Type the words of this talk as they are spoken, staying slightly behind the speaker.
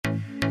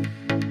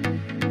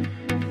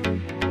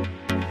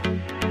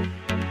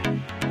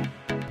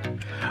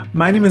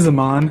My name is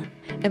Aman,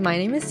 And my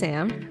name is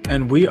Sam.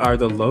 and we are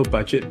the Low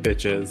Budget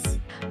Bitches.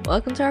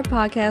 Welcome to our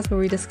podcast where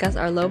we discuss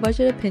our low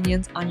budget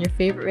opinions on your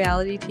favorite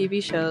reality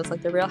TV shows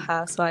like The Real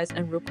Housewives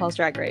and RuPaul's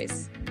Drag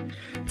Race.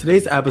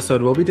 Today's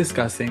episode, we'll be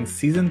discussing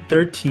season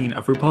 13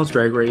 of RuPaul's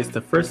Drag Race, the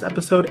first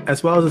episode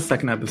as well as the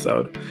second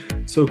episode.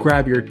 So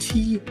grab your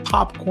tea,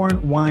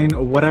 popcorn, wine,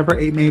 whatever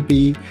it may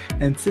be,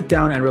 and sit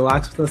down and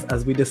relax with us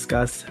as we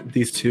discuss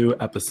these two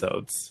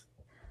episodes.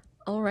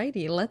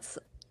 Alrighty, let's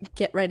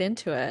get right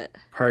into it.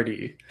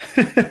 Party.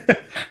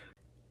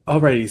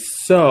 Alrighty,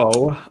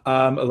 so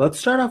let's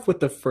start off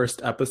with the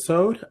first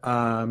episode.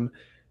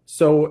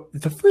 So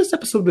the first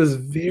episode was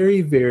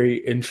very, very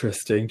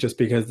interesting just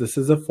because this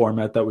is a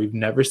format that we've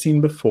never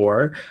seen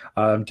before.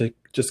 To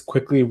just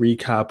quickly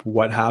recap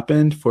what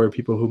happened for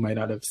people who might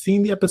not have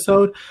seen the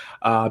episode.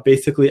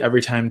 Basically,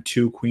 every time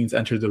two queens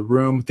entered the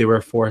room, they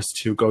were forced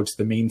to go to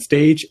the main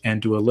stage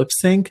and do a lip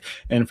sync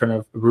in front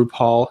of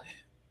RuPaul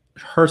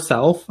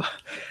herself,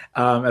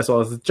 as well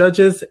as the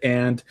judges,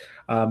 and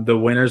the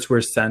winners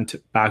were sent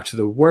back to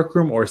the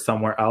workroom or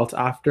somewhere else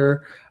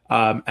after,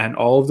 and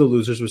all of the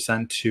losers were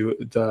sent to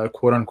the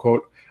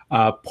quote-unquote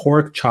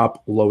pork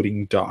chop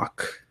loading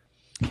dock.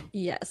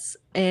 Yes,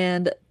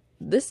 and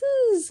this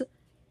is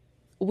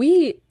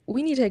we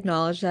need to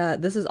acknowledge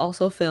that this is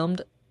also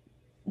filmed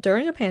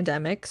during a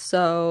pandemic,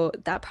 so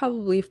that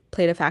probably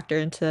played a factor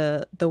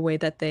into the way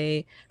that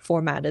they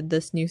formatted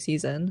this new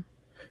season.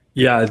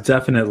 Yeah,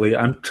 definitely.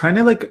 I'm trying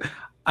to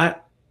I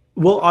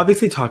we'll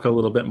obviously talk a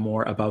little bit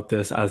more about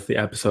this as the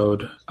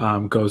episode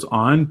goes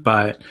on,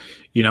 but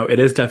it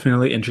is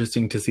definitely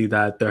interesting to see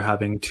that they're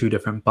having two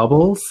different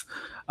bubbles,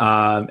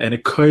 and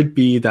it could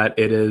be that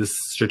it is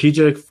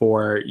strategic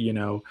for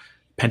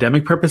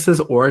pandemic purposes,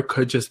 or it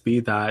could just be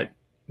that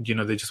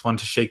they just want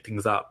to shake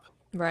things up.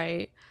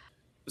 Right.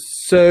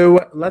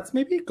 So let's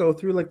maybe go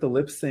through like the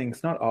lip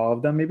syncs, not all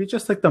of them, maybe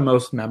just like the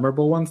most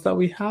memorable ones that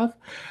we have.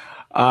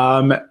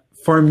 Um,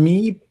 for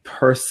me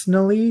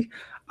personally,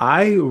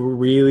 I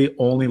really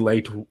only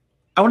liked,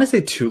 I want to say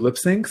two lip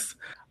syncs.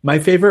 My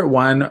favorite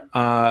one,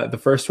 the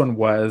first one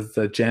was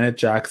the Janet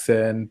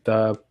Jackson,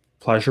 the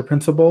Pleasure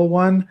Principle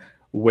one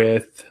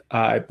with,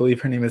 I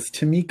believe her name is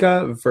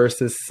Tamika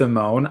versus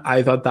Simone.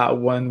 I thought that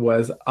one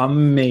was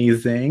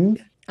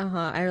amazing.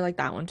 I like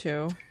that one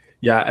too.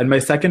 Yeah, and my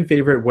second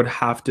favorite would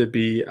have to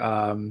be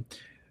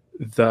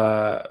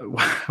the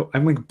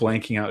I'm like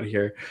blanking out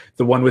here.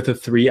 The one with the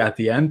three at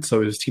the end.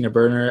 So it was Tina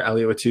Burner,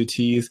 Elliot with two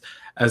T's,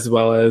 as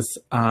well as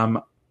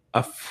a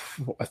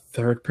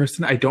third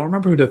person. I don't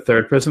remember who the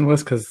third person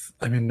was because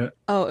I mean.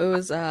 Oh, it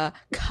was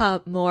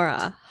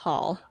Kamora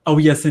Hall. Oh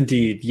yes,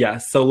 indeed,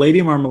 yes. So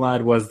Lady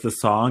Marmalade was the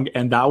song,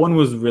 and that one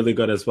was really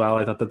good as well.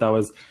 I thought that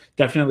was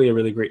definitely a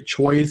really great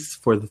choice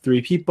for the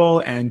three people,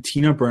 and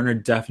Tina Burner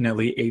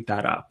definitely ate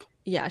that up.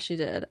 Yeah, she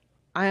did.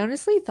 I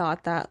honestly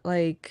thought that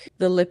like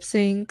the lip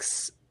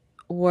syncs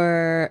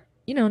were,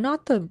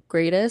 not the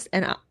greatest.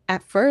 And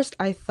at first,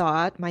 I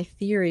thought my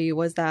theory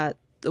was that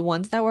the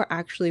ones that were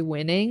actually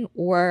winning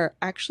were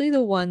actually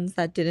the ones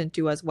that didn't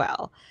do as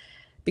well,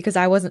 because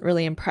I wasn't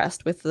really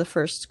impressed with the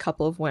first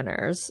couple of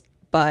winners.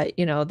 But,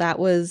 that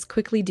was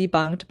quickly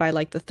debunked by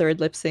like the third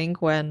lip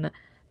sync when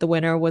the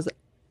winner was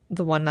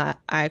the one that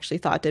I actually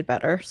thought did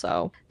better.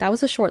 So that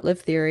was a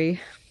short-lived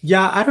theory.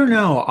 Yeah, I don't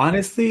know.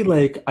 Honestly,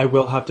 like I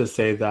will have to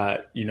say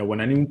that,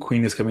 when any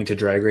queen is coming to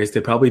Drag Race,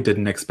 they probably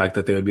didn't expect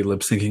that they would be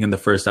lip syncing in the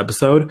first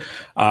episode.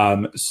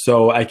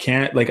 So I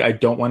can't I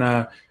don't want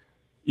to,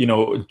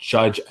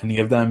 judge any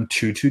of them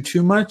too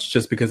much,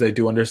 just because I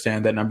do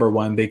understand that number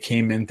one, they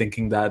came in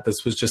thinking that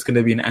this was just going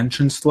to be an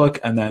entrance look,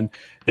 and then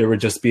there would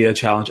just be a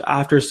challenge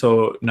after.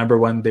 So number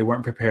one, they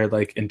weren't prepared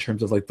like in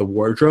terms of like the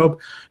wardrobe.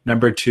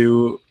 Number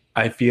two,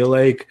 I feel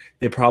like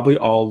they probably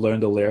all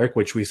learned the lyric,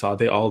 which we saw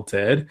they all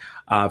did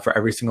for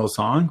every single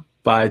song,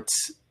 but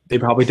they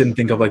probably didn't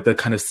think of like the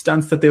kind of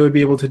stunts that they would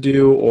be able to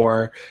do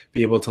or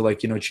be able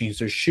to change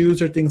their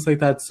shoes or things like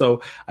that.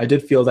 So I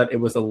did feel that it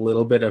was a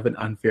little bit of an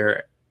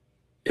unfair,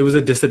 it was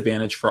a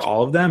disadvantage for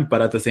all of them,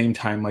 but at the same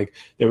time, like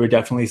there were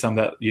definitely some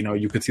that,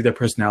 you could see their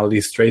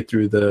personalities straight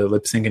through the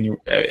lip sync, and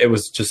it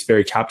was just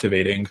very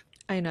captivating.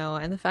 I know.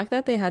 And the fact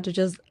that they had to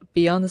just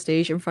be on the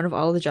stage in front of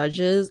all the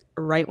judges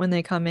right when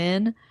they come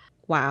in.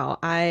 Wow.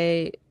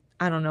 I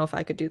don't know if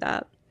I could do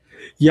that.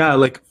 Yeah,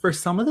 like for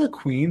some of the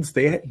queens,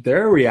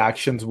 their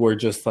reactions were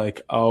just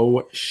like,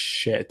 "Oh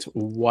shit,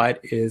 what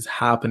is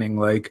happening?"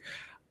 Like,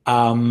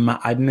 I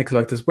didn't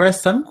expect this.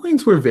 Whereas some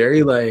queens were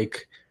very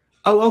like,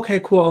 "Oh, okay,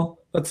 cool,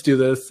 let's do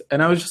this."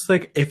 And I was just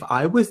like, if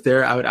I was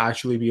there, I would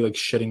actually be like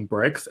shitting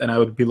bricks, and I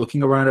would be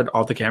looking around at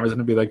all the cameras and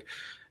I'd be like,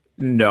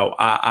 "No,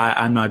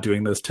 I'm not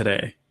doing this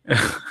today."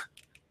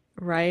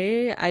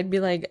 Right? I'd be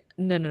like,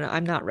 no, no, no,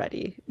 I'm not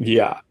ready.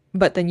 Yeah,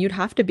 But then you'd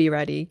have to be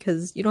ready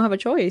because you don't have a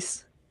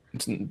choice.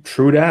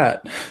 true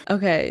that.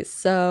 Okay,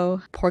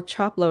 so pork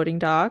chop loading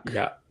dock.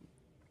 Yeah.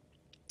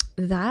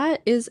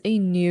 That is a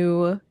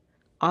new,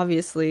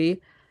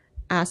 obviously,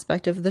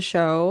 aspect of the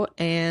show.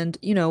 And,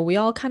 we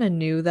all kind of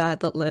knew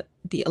that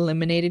the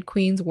eliminated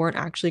queens weren't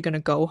actually going to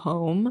go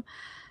home.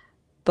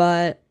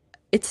 But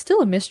it's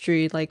still a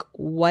mystery, like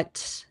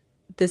what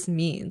this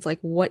means. Like,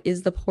 what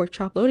is the pork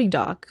chop loading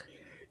dock?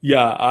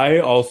 Yeah, I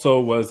also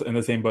was in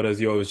the same boat as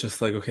you. I was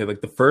just like, okay,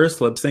 like the first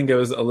lip sync, it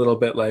was a little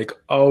bit like,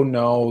 oh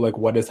no, like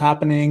what is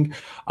happening?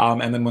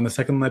 And then when the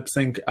second lip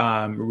sync,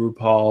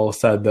 RuPaul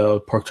said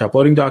the pork chop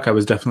loading dock, I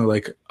was definitely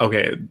like,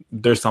 okay,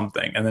 there's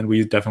something. And then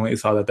we definitely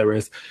saw that there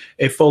was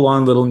a full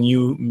on little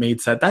new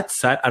made set. That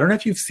set, I don't know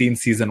if you've seen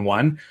season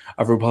one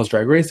of RuPaul's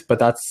Drag Race, but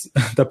that's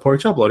the pork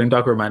chop loading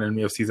dock reminded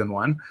me of season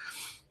one,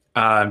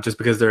 just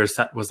because their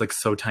set was like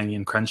so tiny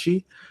and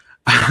crunchy.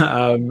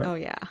 um, Oh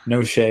yeah.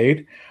 no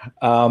shade.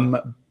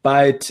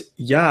 But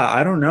yeah,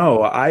 I don't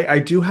know. I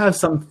do have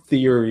some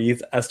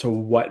theories as to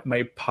what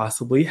might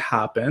possibly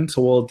happen.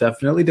 So we'll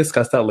definitely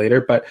discuss that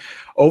later. But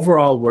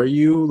overall, were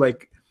you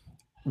like,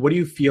 what do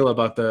you feel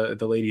about the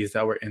ladies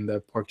that were in the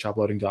pork chop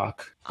loading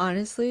dock?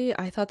 Honestly,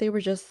 I thought they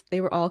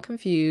were all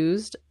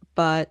confused,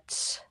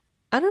 but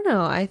I don't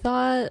know. I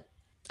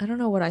don't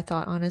know what I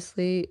thought,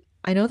 honestly.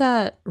 I know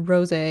that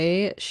Rose,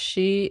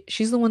 she's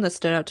the one that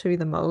stood out to me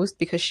the most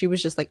because she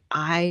was just like,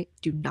 I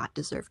do not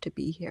deserve to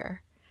be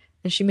here.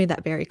 And she made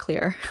that very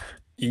clear.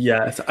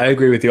 Yes, I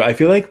agree with you. I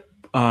feel like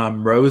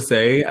Rose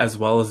as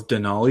well as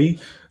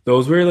Denali,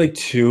 those were like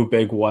two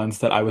big ones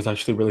that I was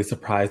actually really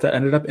surprised that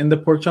ended up in the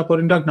pork chop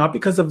loading dog, not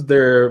because of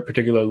their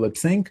particular lip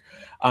sync,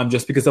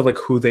 just because of like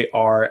who they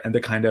are and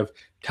the kind of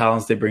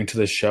talents they bring to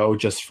the show,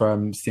 just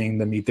from seeing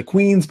them meet the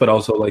queens, but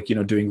also like,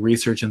 doing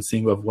research and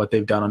seeing of what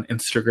they've done on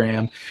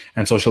Instagram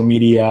and social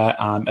media,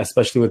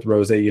 especially with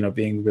Rose,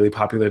 being really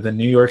popular in the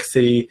New York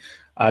City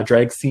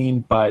drag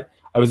scene. But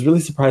I was really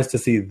surprised to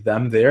see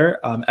them there.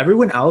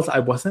 Everyone else, I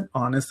wasn't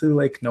honestly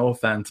like, no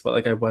offense, but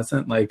like I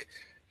wasn't like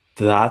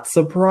that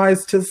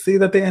surprised to see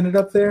that they ended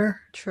up there.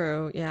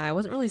 True. Yeah, I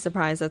wasn't really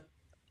surprised at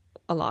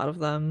a lot of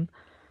them.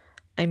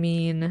 I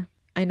mean,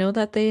 I know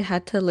that they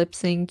had to lip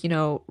sync,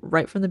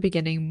 right from the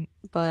beginning,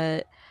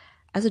 but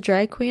as a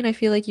drag queen, I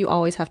feel like you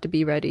always have to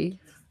be ready.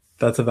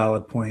 That's a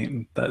valid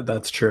point.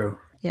 That's true.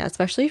 Yeah,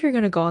 especially if you're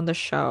gonna go on the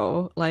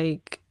show,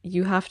 like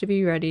you have to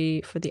be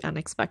ready for the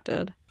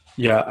unexpected.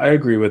 Yeah, I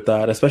agree with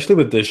that, especially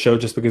with this show,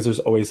 just because there's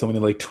always so many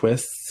like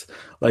twists.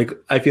 Like,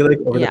 I feel like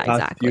over the Yeah,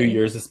 past few exactly.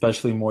 years,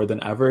 especially more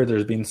than ever,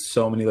 there's been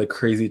so many like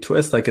crazy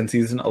twists. Like in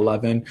season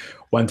 11,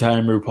 one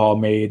time RuPaul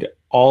made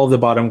all the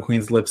bottom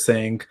queens lip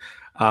sync.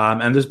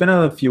 And there's been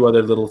a few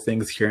other little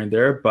things here and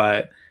there,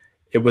 but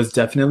it was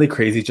definitely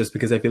crazy just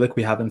because I feel like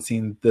we haven't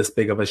seen this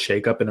big of a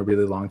shakeup in a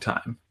really long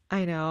time.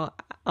 I know.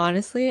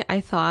 Honestly, I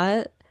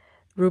thought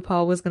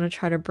RuPaul was gonna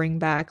try to bring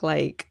back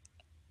like,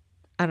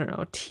 I don't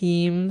know,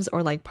 teams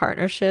or like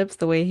partnerships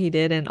the way he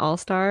did in All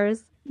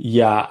Stars.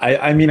 Yeah,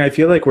 I mean, I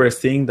feel like we're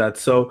seeing that.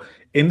 So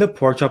in the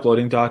pork chop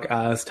loading dock,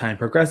 as time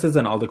progresses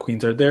and all the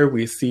queens are there,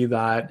 we see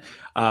that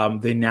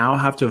they now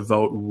have to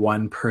vote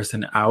one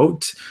person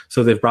out.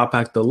 So they've brought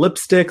back the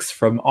lipsticks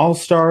from All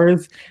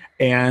Stars,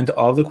 and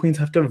all the queens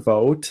have to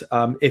vote.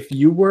 If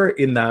you were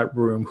in that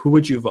room, who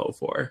would you vote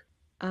for?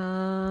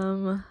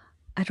 Um,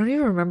 I don't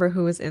even remember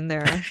who was in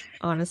there,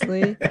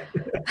 honestly.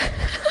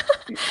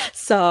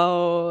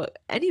 So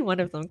any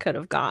one of them could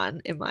have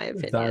gone, in my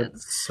opinion.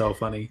 That's so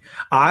funny.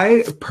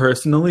 I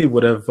personally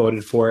would have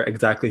voted for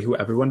exactly who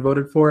everyone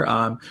voted for,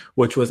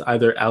 which was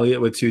either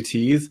Elliot with two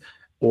T's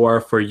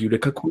or for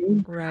Utica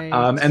Queen. Right.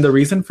 And the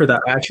reason for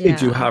that, I actually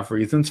do Yeah. have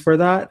reasons for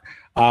that.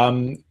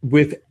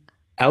 With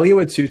Elliot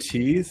with two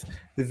T's,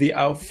 the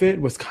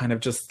outfit was kind of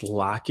just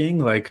lacking.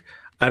 Like,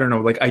 I don't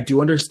know, like I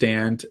do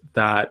understand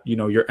that,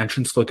 your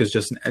entrance look is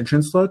just an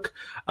entrance look.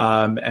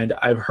 And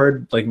I've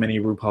heard like many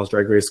RuPaul's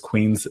Drag Race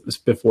queens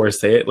before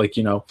say it, like,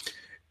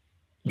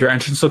 your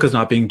entrance look is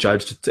not being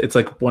judged. It's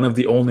like one of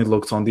the only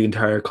looks on the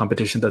entire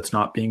competition that's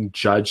not being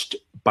judged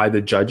by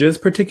the judges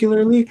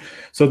particularly.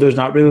 So there's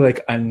not really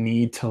like a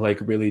need to like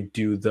really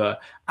do the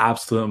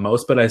absolute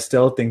most. But I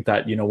still think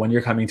that, when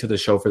you're coming to the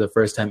show for the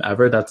first time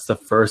ever, that's the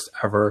first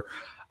ever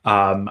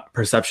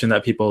perception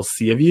that people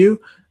see of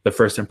you, the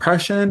first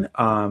impression.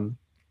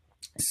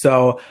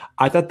 So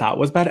I thought that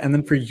was bad. And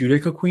then for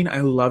Utica Queen,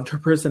 I loved her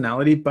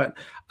personality, but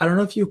I don't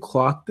know if you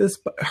clocked this,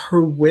 but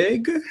her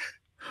wig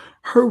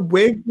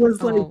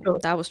was like, Oh,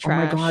 that was oh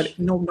my God. trash.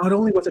 No, not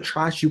only was it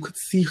trash, you could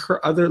see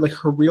her other, like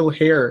her real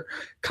hair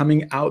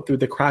coming out through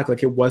the crack.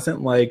 Like it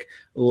wasn't like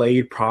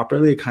laid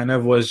properly. It kind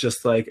of was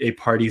just like a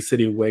Party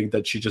City wig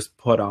that she just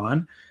put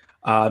on.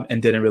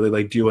 And didn't really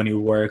like do any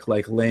work,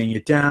 like laying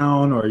it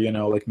down or,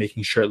 like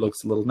making sure it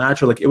looks a little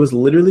natural. Like it was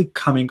literally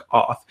coming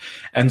off.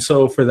 And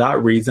so for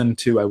that reason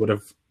too, I would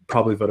have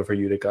probably voted for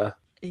Utica.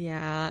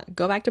 Yeah.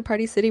 Go back to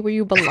Party City where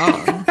you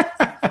belong.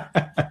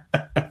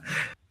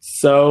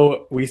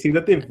 So we see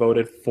that they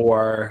voted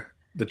for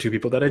the two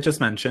people that I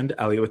just mentioned,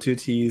 Elliot with two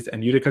T's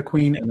and Utica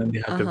Queen, and then they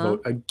have to Uh-huh.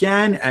 vote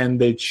again and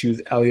they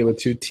choose Elliot with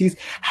two T's.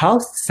 How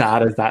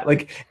sad is that?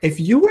 Like if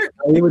you were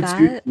Elliot with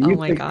two Oh T's,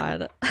 my like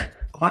God.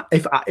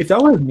 if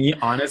that was me,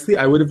 honestly,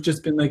 I would have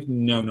just been like,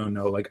 no, no,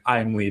 no, like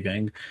I'm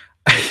leaving.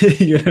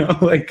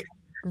 Like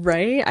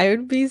Right? I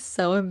would be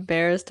so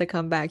embarrassed to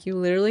come back. You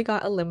literally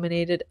got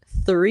eliminated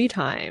 3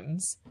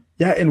 times.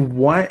 Yeah, in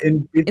one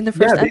in in the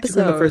yeah, first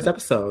basically in the first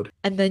episode. episode.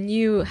 And then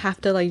you have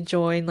to like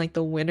join like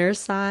the winner's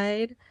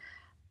side.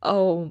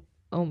 Oh,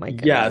 oh my Yeah,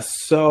 goodness.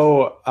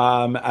 so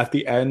at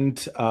the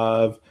end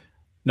of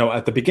no,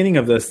 at the beginning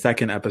of the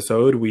second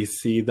episode, we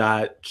see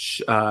that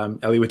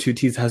Ellie with two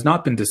T's has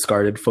not been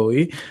discarded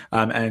fully,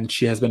 and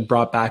she has been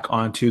brought back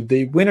onto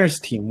the winners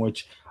team,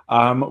 which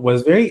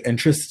was very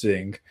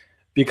interesting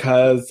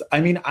because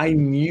I mean I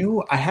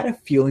had a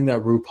feeling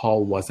that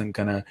RuPaul wasn't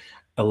gonna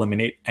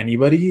eliminate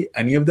anybody,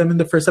 any of them in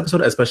the first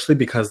episode, especially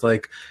because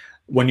like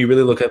when you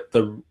really look at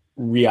the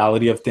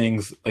reality of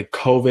things like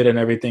COVID and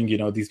everything, you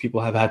know, these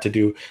people have had to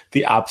do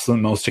the absolute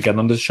most to get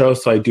on the show.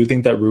 So I do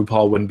think that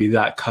RuPaul wouldn't be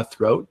that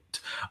cutthroat.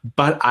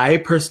 But I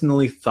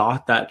personally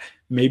thought that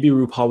maybe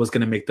RuPaul was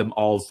going to make them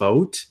all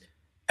vote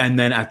and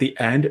then at the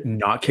end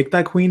not kick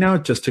that queen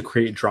out just to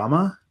create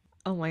drama.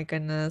 Oh my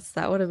goodness.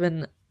 That would have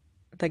been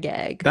the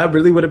gag. That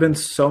really would have been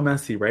so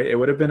messy, right? It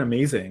would have been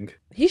amazing.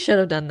 He should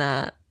have done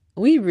that.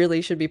 We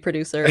really should be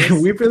producers.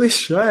 We really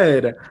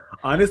should.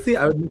 Honestly,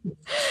 I would make it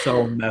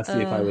so messy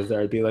if I Uh, was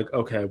there. I'd be like,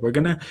 okay, we're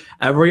gonna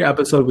every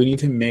episode we need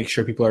to make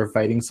sure people are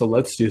fighting, so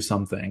let's do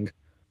something.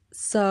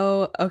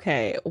 so,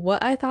 okay,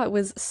 what I thought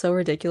was so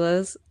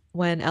ridiculous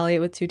when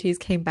Elliot with two T's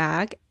came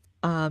back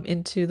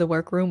into the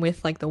workroom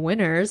with like the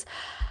winners,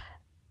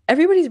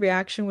 everybody's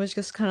reaction was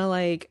just kind of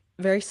like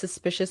very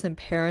suspicious and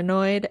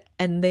paranoid,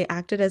 and they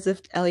acted as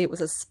if Elliot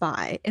was a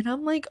spy. And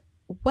I'm like,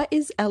 what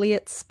is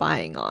Elliot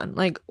spying on?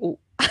 Like,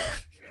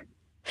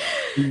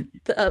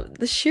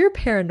 the sheer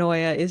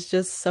paranoia is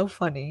just so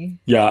funny.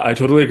 Yeah, I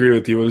totally agree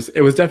with you.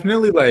 It was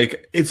definitely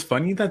like it's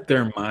funny that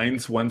their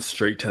minds went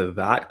straight to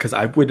that because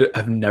I would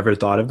have never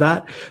thought of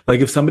that. Like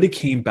if somebody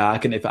came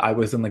back and if I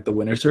was in like the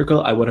winner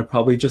circle, I would have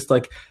probably just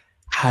like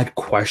had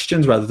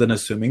questions rather than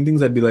assuming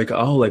things. I'd be like,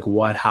 "Oh, like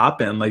what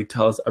happened? Like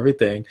tell us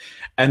everything."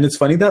 And it's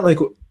funny that like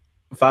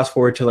fast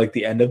forward to like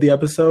the end of the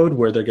episode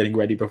where they're getting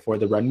ready before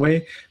the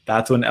runway,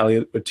 that's when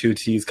Elliot with two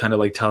T's kind of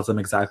like tells them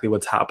exactly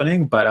what's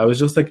happening. But I was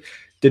just like,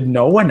 did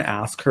no one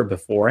ask her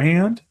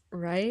beforehand?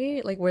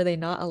 Right? Like, were they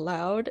not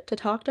allowed to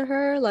talk to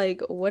her?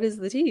 Like, what is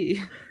the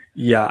tea?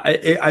 Yeah,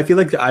 I feel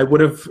like I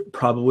would have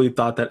probably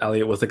thought that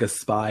Elliot was like a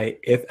spy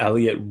if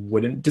Elliot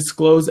wouldn't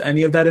disclose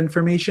any of that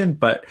information.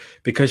 But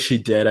because she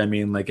did, I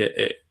mean, like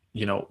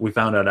you know, we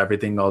found out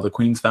everything. All the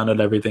queens found out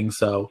everything.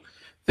 So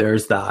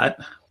there's that.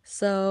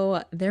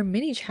 So, their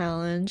mini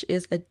challenge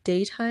is a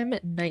daytime,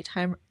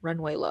 nighttime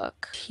runway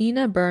look.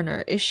 Tina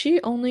Burner, is she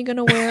only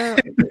gonna wear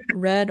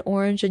red,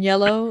 orange, and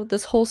yellow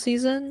this whole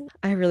season?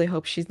 I really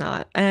hope she's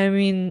not. I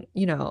mean,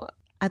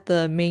 at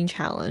the main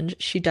challenge,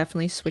 she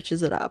definitely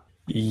switches it up.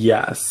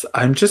 Yes,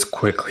 I'm just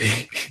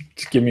quickly.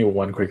 Just give me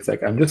one quick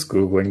sec. I'm just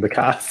googling the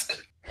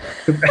cast.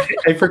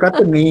 I forgot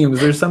the names.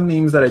 There's some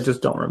names that I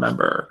just don't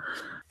remember.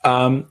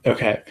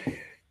 Okay.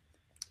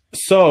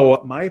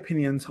 So my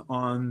opinions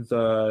on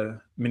the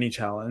mini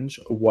challenge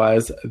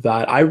was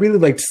that I really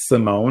liked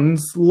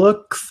Simone's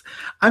looks.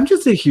 I'm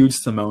just a huge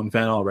Simone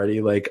fan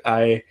already. Like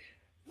I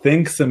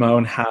think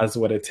Simone has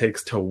what it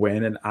takes to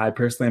win, and I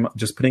personally am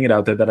just putting it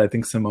out there that I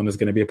think Simone is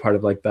going to be a part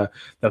of like the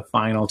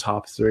final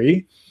top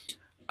three.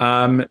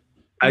 Um,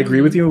 I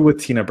agree with Hmm. you with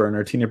Tina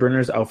Burner. Tina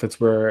Burner's outfits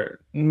were,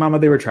 mama,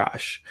 they were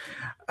trash.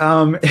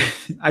 Um,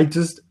 I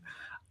just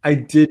I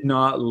did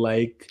not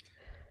like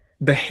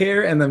the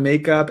hair and the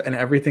makeup and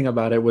everything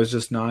about it was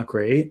just not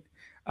great.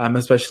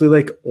 Especially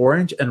like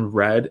orange and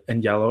red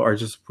and yellow are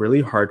just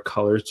really hard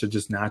colors to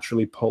just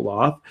naturally pull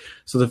off.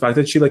 So the fact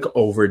that she like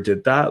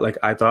overdid that, like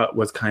I thought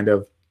was kind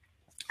of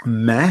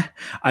meh.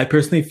 I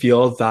personally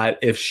feel that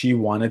if she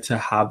wanted to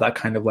have that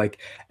kind of like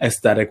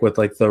aesthetic with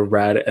like the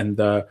red and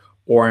the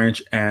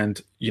orange and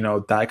you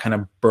know that kind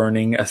of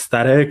burning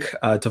aesthetic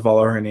to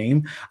follow her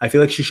name, I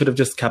feel like she should have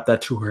just kept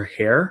that to her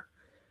hair,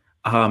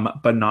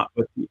 but not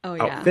with the Oh,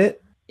 yeah.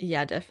 outfit.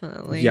 Yeah,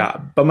 definitely. Yeah,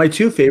 but my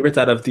two favorites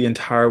out of the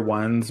entire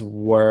ones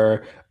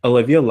were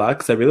Olivia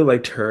Lux. I really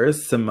liked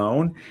hers,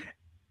 Simone,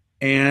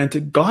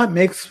 and God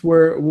Mix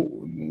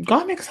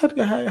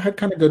had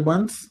kind of good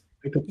ones.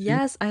 Like a few.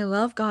 Yes, I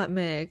love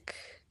Gottmik.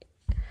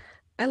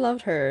 I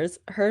loved hers.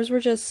 Hers were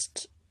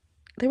just,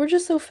 they were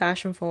just so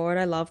fashion forward.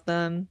 I loved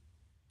them.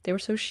 They were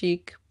so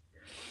chic.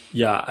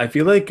 Yeah, I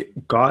feel like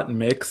Got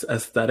Mix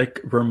aesthetic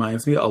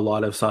reminds me a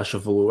lot of Sasha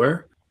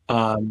Velour.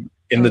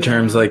 In Oh, the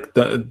terms yeah. like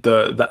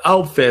the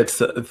outfits,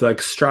 the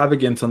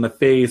extravagance on the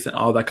face, and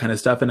all that kind of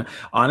stuff. And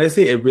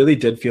honestly, it really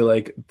did feel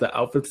like the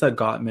outfits that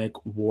Gottmik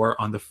wore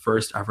on the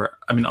first ever,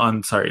 I mean,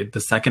 on sorry, the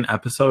second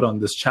episode on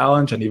this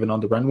challenge, and even on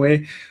the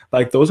runway,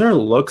 like those are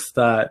looks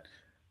that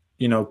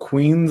you know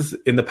queens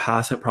in the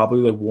past have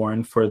probably like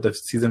worn for the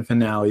season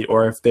finale,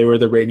 or if they were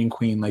the reigning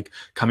queen, like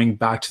coming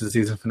back to the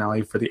season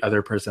finale for the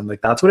other person.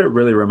 Like that's what it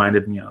really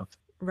reminded me of.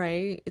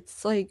 Right?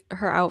 It's like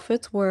her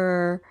outfits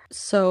were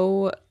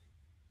so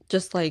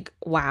just like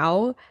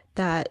wow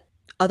that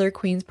other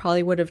queens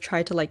probably would have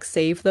tried to like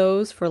save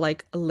those for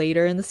like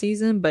later in the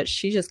season, but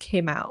she just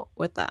came out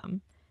with them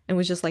and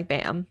was just like,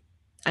 bam,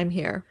 I'm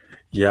here.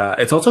 Yeah,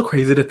 it's also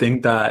crazy to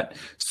think that.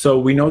 So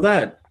we know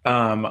that.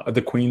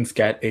 the queens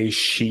get a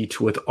sheet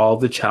with all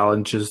the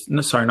challenges.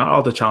 No, sorry, not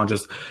all the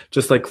challenges,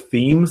 just like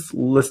themes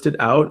listed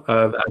out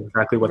of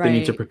exactly what they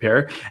need to Right.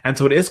 prepare. And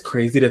so it is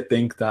crazy to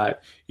think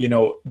that, you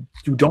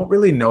don't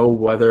really know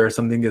whether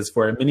something is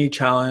for a mini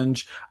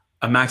challenge,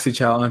 a maxi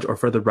challenge, or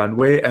for the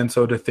runway. And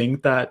so to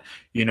think that,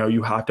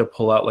 you have to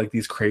pull out like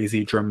these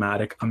crazy,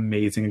 dramatic,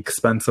 amazing,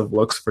 expensive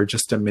looks for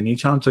just a mini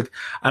challenge, like,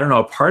 I don't know,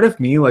 a part of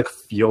me like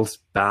feels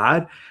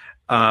bad,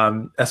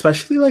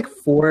 especially like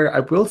for,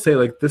 I will say,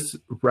 like this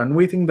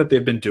runway thing that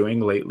they've been doing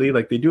lately,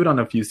 like they do it on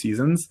a few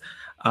seasons,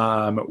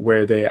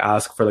 where they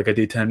ask for like a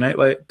daytime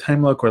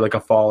nighttime look or like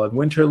a fall and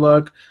winter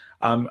look.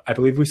 I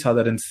believe we saw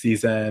that in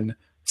season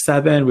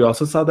 7. We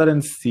also saw that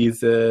in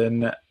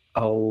season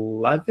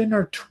 11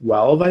 or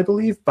 12, I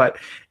believe, but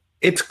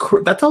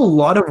that's a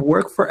lot of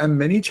work for a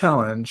mini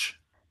challenge.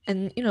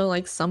 And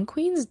like some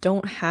queens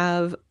don't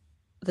have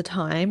the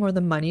time or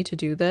the money to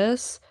do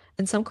this,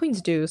 and some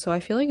queens do. So I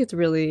feel like it's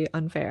really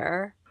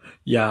unfair.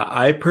 Yeah,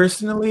 I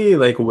personally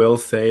like will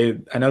say,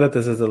 I know that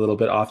this is a little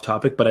bit off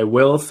topic, but I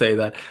will say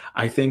that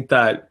I think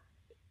that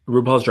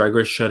RuPaul's Drag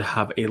Race should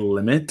have a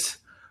limit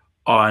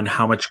on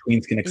how much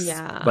queens can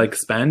Yeah. like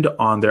spend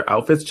on their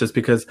outfits, just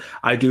because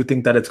I do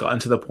think that it's gotten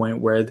to the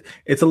point where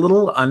it's a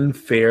little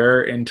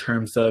unfair in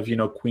terms of,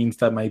 queens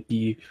that might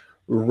be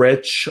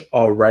rich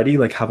already,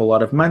 like have a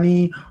lot of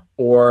money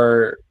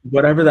or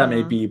whatever that may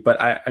Uh-huh. be. But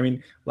I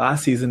mean,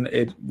 last season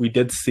we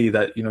did see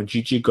that,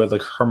 Gigi Good,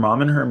 like her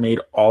mom and her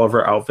made all of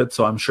her outfits,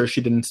 so I'm sure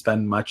she didn't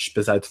spend much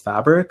besides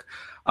fabric.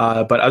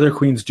 But other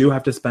queens do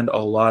have to spend a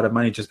lot of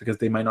money just because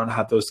they might not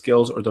have those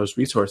skills or those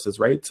resources,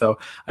 right? So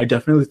I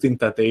definitely think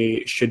that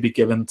they should be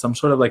given some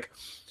sort of like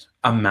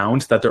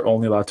amount that they're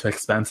only allowed to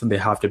expense, and they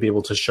have to be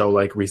able to show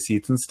like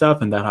receipts and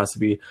stuff, and that has to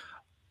be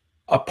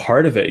a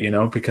part of it,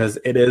 because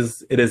it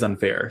is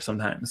unfair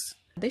sometimes.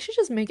 They should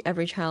just make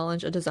every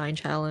challenge a design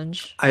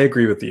challenge. I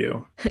agree with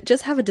you.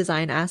 Just have a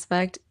design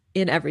aspect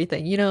in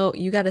everything.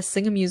 You got to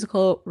sing a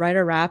musical, write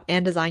a rap,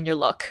 and design your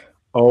look.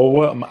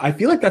 Oh, I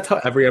feel like that's how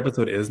every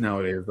episode is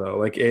nowadays, though.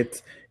 Like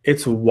it's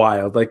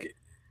wild. Like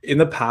in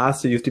the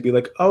past, it used to be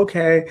like,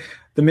 okay,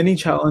 the mini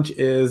challenge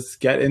is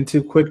get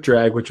into quick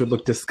drag, which would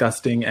look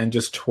disgusting, and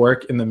just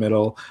twerk in the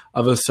middle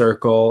of a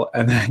circle,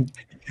 and then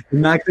the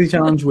maxi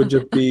challenge would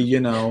just be,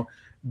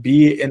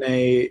 be in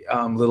a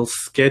little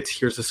skit.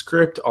 Here's a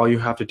script. All you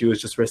have to do is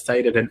just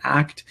recite it and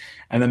act,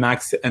 and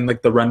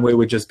like the runway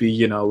would just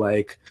be,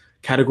 like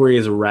category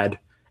is red.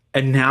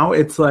 And now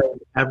it's like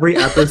every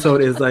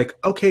episode is like,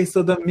 okay,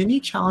 so the mini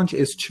challenge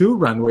is 2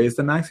 runways.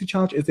 The maxi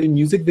challenge is a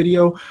music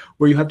video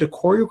where you have to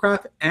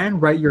choreograph and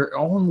write your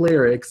own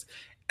lyrics.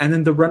 And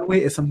then the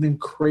runway is something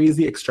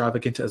crazy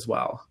extravagant as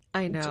well.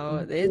 I It's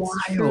know, it's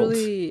wild.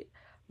 truly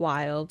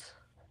wild.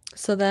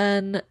 So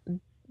then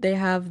they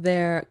have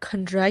their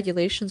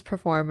congratulations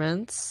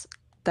performance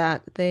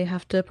that they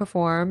have to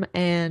perform,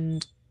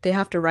 and they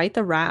have to write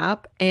the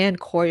rap and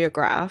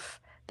choreograph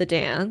the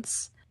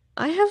dance.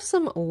 I have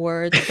some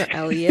words for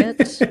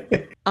Elliot.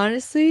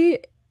 Honestly,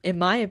 in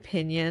my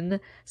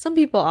opinion, some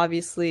people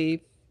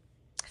obviously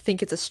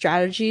think it's a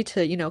strategy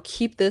to,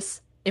 keep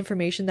this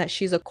information that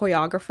she's a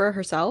choreographer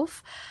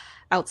herself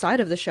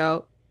outside of the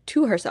show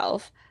to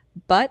herself.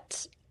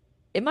 But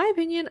in my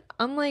opinion,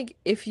 I'm like,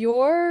 if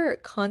you're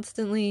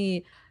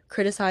constantly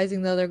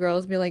criticizing the other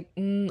girls, be like,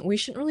 we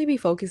shouldn't really be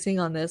focusing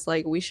on this.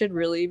 Like, we should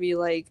really be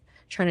like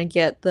trying to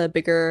get the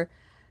bigger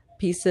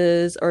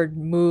pieces or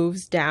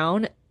moves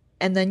down,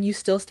 and then you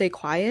still stay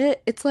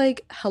quiet. It's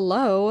like,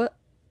 hello,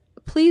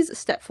 please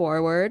step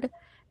forward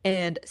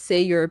and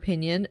say your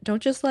opinion.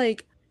 Don't just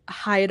like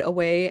hide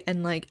away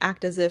and like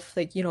act as if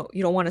like you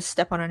don't want to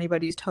step on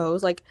anybody's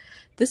toes. Like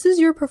this is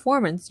your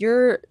performance.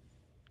 Your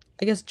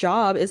I guess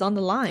job is on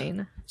the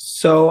line.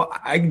 So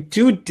I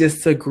do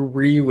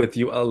disagree with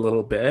you a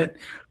little bit.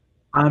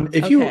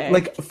 If you Okay.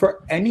 like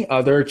for any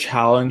other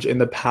challenge in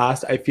the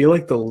past, I feel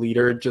like the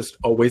leader just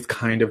always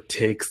kind of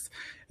takes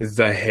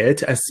the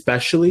hit,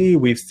 especially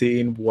we've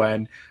seen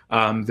when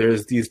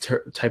there's these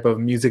type of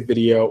music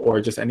video or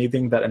just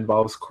anything that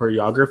involves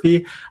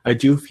choreography. I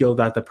do feel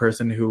that the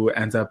person who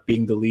ends up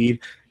being the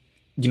lead,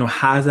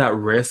 has that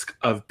risk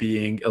of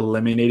being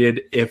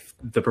eliminated if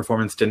the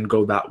performance didn't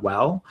go that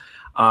well.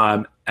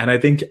 And I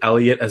think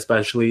Elliot,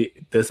 especially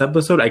this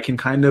episode, I can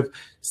kind of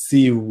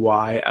see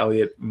why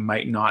Elliot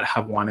might not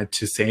have wanted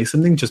to say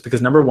something, just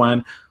because number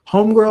one,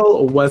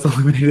 Homegirl was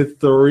eliminated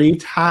 3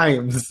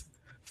 times.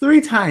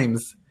 3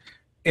 times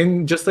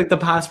in just like the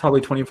past probably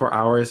 24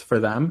 hours for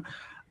them.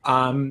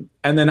 And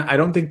then I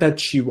don't think that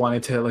she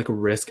wanted to like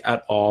risk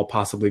at all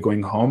possibly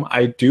going home.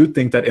 I do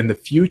think that in the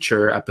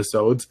future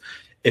episodes,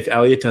 if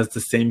Elliot does the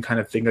same kind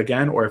of thing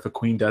again, or if a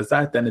queen does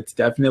that, then it's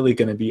definitely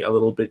going to be a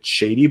little bit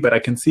shady. But I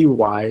can see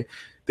why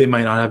they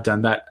might not have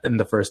done that in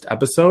the first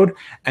episode.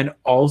 And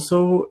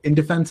also, in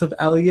defense of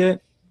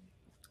Elliot,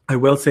 I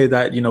will say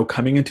that,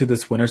 coming into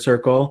this winner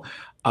circle,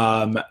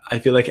 I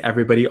feel like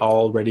everybody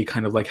already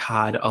kind of like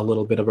had a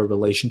little bit of a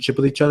relationship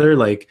with each other,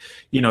 like,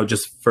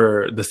 just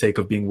for the sake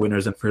of being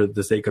winners and for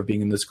the sake of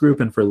being in this group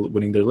and for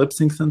winning their lip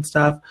syncs and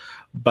stuff.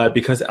 But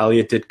because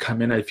Elliot did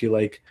come in, I feel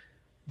like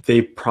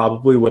they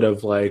probably would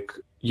have like,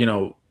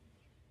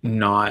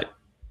 not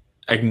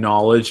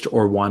acknowledged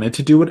or wanted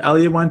to do what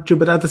Elliot wanted to.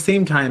 But at the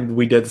same time,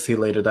 we did see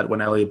later that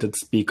when Elliot did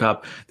speak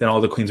up, then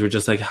all the queens were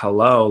just like,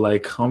 hello,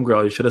 like,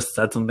 homegirl, you should have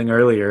said something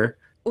earlier.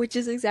 Which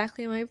is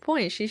exactly my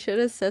point. She should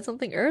have said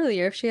something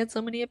earlier if she had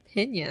so many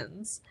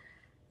opinions.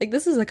 Like,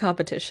 this is a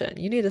competition.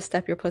 You need to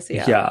step your pussy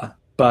up. Yeah.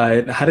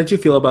 But how did you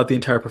feel about the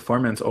entire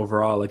performance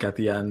overall, like at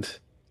the end?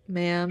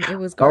 Ma'am, it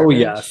was Oh,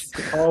 yes.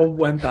 garbage. Oh,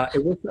 when that,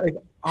 it was like,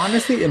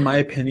 honestly, in my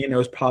opinion, it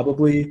was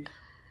probably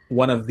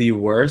one of the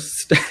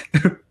worst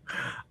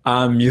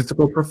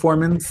musical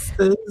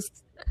performances,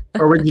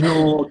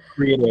 original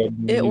created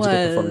It musical was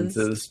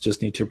performances.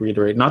 Just need to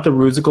reiterate, not the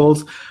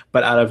musicals,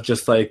 but out of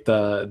just like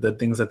the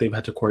things that they've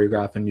had to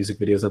choreograph and music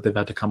videos that they've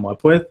had to come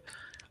up with.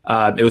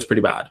 It was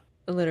pretty bad.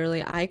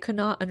 literally, I could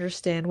not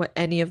understand what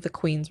any of the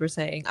queens were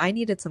saying. I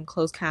needed some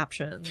closed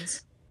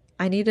captions.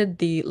 I needed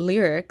the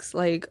lyrics.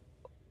 Like,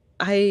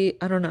 I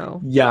don't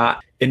know. Yeah,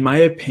 in my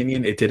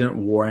opinion, it didn't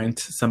warrant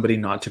somebody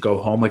not to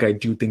go home. Like I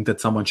do think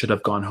that someone should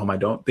have gone home. I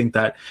don't think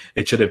that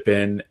it should have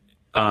been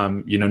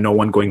no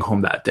one going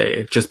home that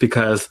day. Just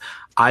because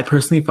I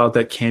personally felt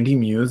that Candy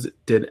Muse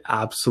did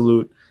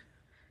absolute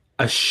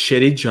a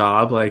shitty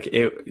job. Like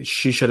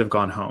she should have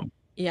gone home.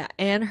 Yeah,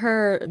 and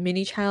her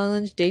mini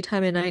challenge,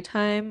 daytime and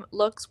nighttime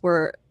looks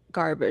were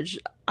garbage.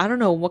 I don't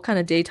know what kind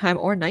of daytime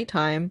or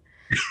nighttime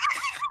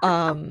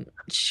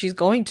she's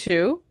going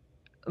to,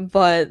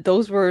 but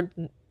those were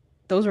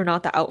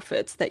not the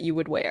outfits that you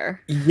would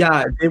wear.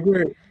 Yeah, they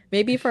were.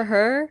 Maybe for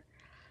her,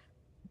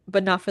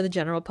 but not for the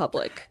general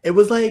public. It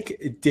was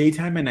like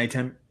daytime and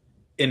nighttime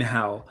in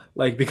hell,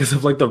 like because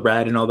of like the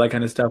red and all that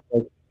kind of stuff.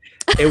 Like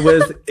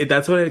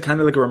that's what it kind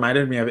of like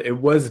reminded me of. It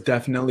was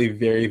definitely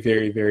very,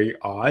 very, very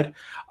odd.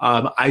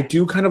 I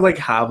do kind of like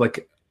have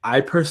like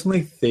I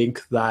personally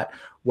think that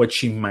what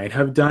she might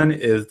have done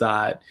is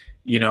that,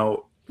 you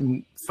know,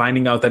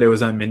 finding out that it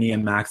was a mini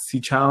and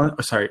maxi challenge,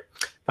 or sorry,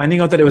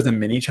 finding out that it was a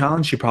mini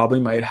challenge, she probably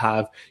might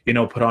have,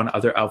 put on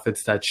other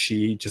outfits that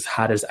she just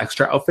had as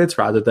extra outfits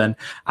rather than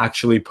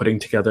actually putting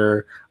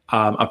together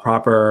a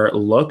proper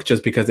look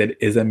just because it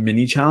is a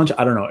mini challenge.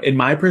 I don't know. In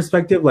my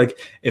perspective, like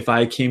if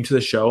I came to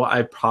the show,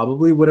 I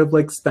probably would have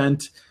like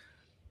spent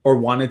or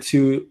wanted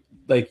to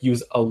like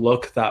use a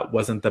look that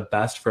wasn't the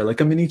best for like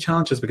a mini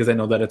challenge just because I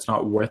know that it's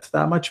not worth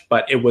that much,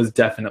 but it was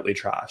definitely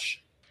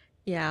trash.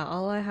 Yeah,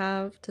 all I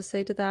have to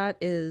say to that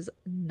is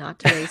not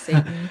today,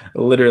 Satan.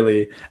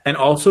 Literally. And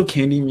also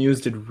Candy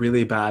Muse did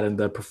really bad in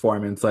the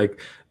performance.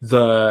 Like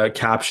the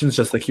captions,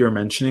 just like you were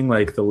mentioning,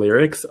 like the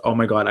lyrics, oh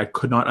my God, I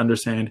could not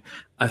understand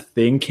a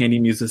thing Candy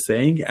Muse is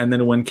saying. And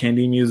then when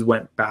Candy Muse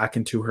went back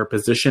into her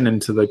position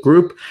into the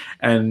group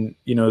and,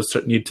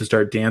 need to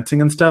start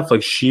dancing and stuff,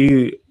 like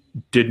she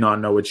did not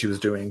know what she was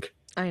doing.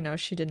 I know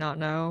she did not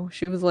know.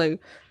 She was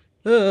like,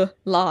 ugh,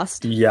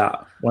 lost. Yeah,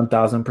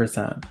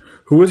 1000%.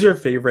 Who was your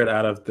favorite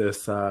out of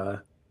this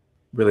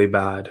really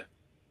bad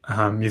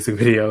music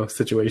video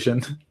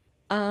situation?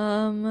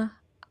 Um,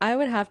 I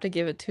would have to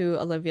give it to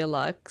Olivia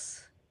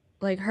Lux.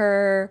 Like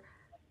her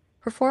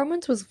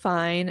performance was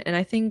fine, and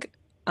I think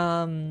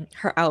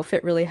her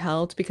outfit really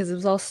helped because it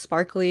was all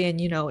sparkly and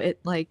it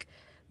like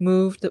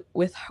moved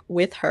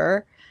with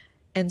her,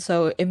 and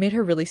so it made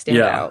her really stand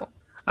Yeah, out.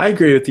 I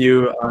agree with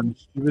you.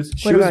 She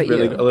What was about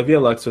really you? Olivia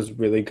Lux was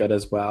really good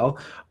as well.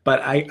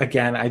 But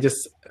I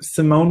just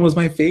Simone was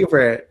my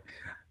favorite.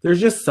 There's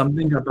just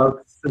something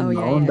about Oh yeah,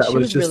 Simone yeah, that she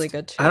was was really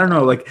just good I too. don't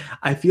know. Like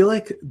I feel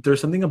like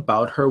there's something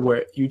about her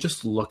where you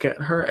just look at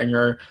her and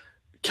you're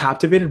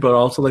captivated, but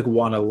also like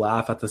want to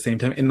laugh at the same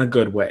time in the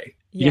good way.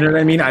 You Yeah, know what I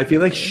yeah, mean? I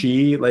feel like definitely.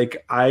 she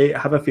like I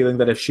have a feeling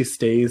that if she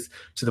stays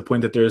to the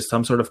point that there's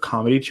some sort of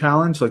comedy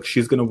challenge, like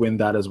she's gonna win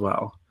that as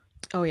well.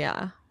 Oh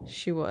yeah,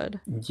 she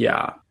would.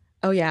 Yeah.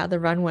 Oh yeah, the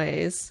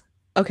runways.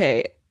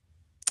 Okay,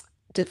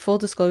 full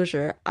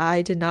disclosure,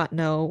 I did not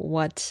know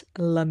what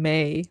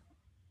Lamé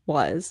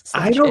was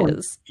I slash don't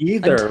is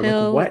either. Like,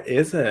 until what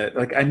is it?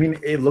 Like, I mean,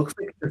 it looks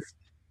like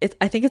this.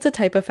 I think it's a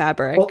type of Well, I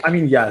fabric.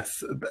 mean,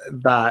 yes,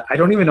 that I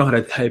don't even know how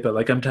to type it.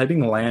 Like, I'm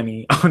typing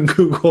Lammy on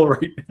Google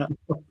right now.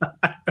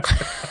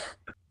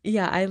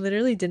 Yeah, I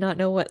literally did not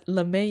know what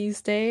Lamé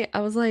used to.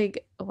 I was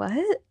like,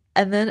 what?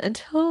 And then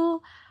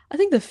until I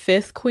think the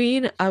fifth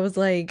queen, I was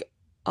like,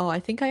 oh,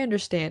 I think I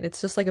understand. It's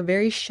just like a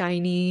very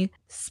shiny,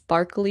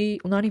 sparkly,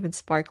 well, not even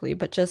sparkly,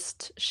 but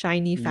just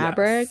shiny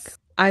fabric. Yes.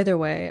 Either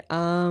way,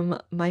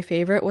 my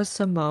favorite was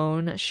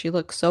Simone. She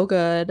looked so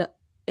good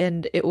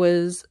and it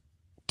was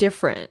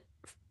different.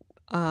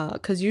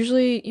 'Cause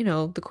usually,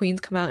 the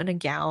queens come out in a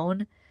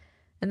gown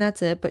and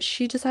that's it, but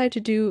she decided to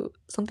do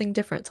something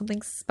different,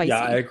 something Yeah,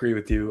 I spicy. agree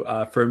with you.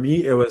 For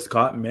me, it was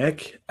Got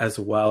Mick as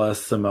well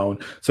as Simone.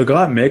 So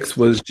Got Mix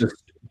was just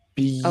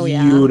Oh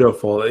yeah,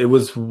 beautiful. It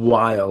was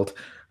wild.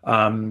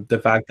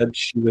 The fact that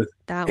she was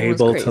that one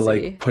was able to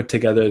like crazy. put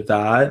together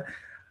that.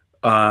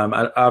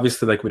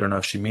 Obviously, like we don't know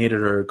if she made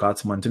it or got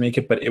someone to make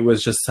it, but it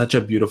was just such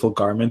a beautiful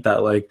garment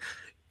that like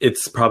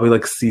it's probably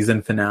like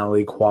season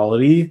finale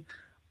quality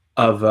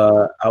of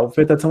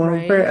outfit that someone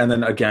would wear. Right? And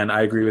then again,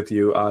 I agree with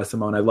you,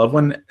 Simone. I love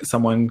when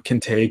someone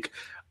can take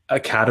a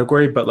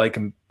category, but like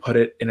put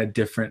it in a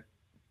different,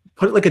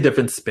 put it like a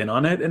different spin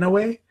on it in a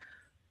way.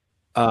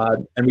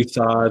 And we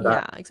saw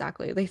that, Yeah,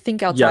 exactly. They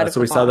think yeah, outside of so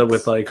the we saw that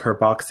with box. like her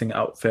boxing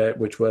outfit,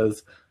 which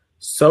was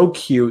so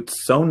cute,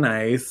 so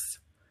nice.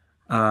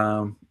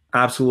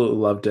 Absolutely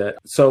loved it.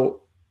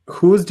 So,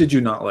 whose did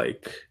you not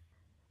like?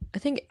 I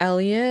think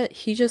Elliot,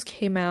 he just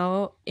came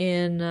out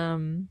in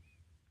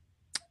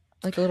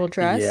like a little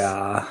dress.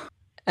 Yeah,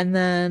 And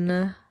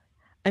then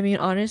I mean,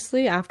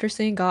 honestly, after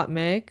seeing Got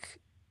Mick,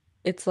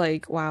 it's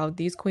like, wow,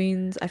 these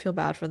queens, I feel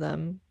bad for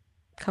them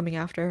coming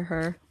after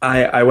her.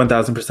 I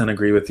 1000%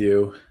 agree with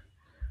you.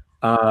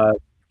 Uh,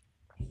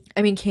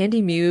 I mean,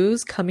 Candy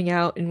Muse coming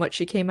out in what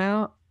she came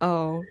out.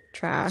 Oh,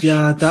 trash.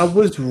 yeah, that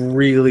was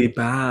really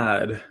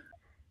bad.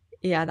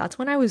 Yeah, that's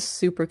when I was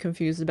super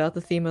confused about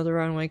the theme of the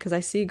runway because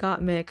I see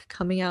Got Mick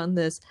coming out in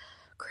this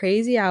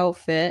crazy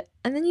outfit,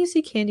 and then you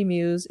see Candy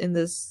Muse in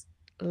this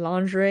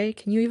lingerie.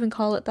 Can you even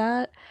call it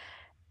that?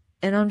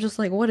 And I'm just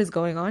like, what is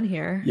going on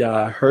here?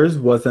 Yeah, hers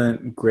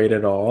wasn't great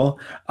at all.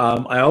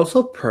 I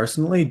also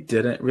personally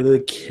didn't really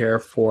care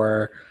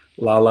for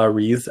Lala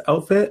Ree's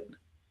outfit.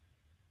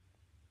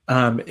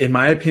 In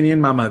my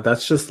opinion, Mama,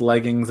 that's just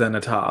leggings and a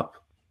top.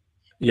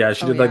 Yeah,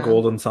 she Oh, did that yeah.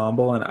 gold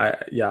ensemble, and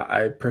yeah,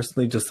 I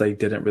personally just like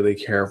didn't really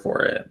care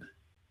for it.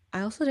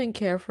 I also didn't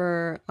care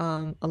for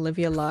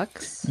Olivia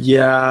Lux.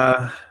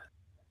 Yeah,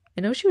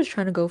 I know she was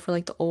trying to go for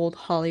like the old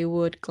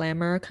Hollywood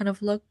glamour kind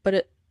of look,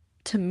 but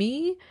to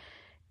me,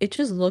 it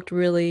just looked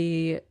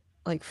really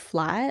like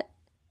flat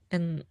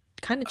and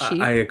kind of I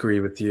cheap. agree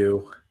with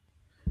you.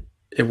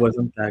 It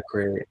wasn't that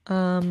great.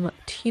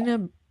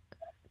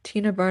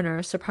 Tina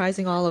Burner,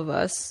 surprising all of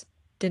us,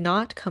 did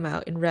not come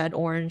out in red,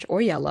 orange,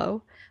 or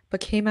yellow,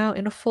 but came out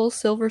in a full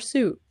silver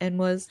suit and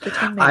was the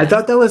Tin I Man.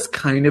 thought that was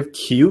kind of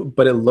cute,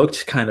 but it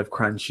looked kind of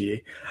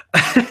crunchy.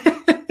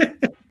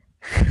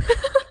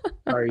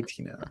 Sorry,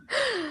 Tina.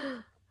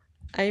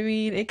 I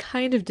mean, it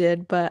kind of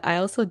did, but I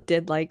also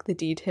did like the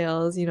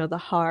details, the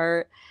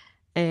heart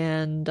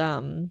and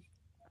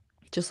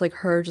just like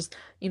her just,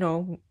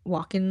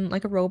 walking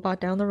like a robot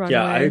down the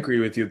Yeah, I runway. agree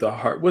with you. The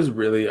heart was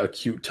really a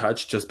cute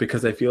touch just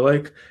because I feel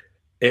like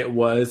it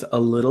was a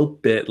little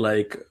bit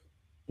like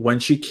when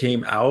she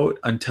came out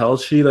until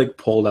she like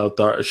pulled out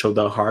the showed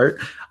the heart,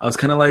 I was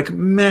kind of like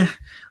meh.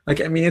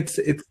 Like I mean it's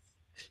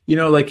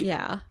like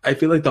Yeah. I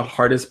feel like the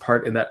hardest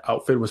part in that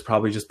outfit was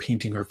probably just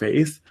painting her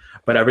face,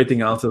 but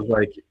everything else is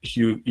like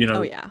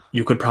Oh yeah.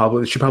 you could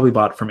probably she probably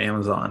bought it from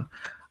Amazon.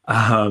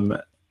 Um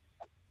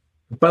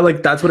but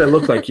like that's what it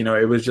looked like,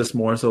 it was just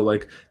more so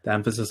like the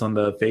emphasis on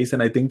the face,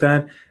 and I think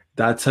that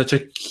that's such a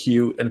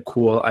cute and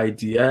cool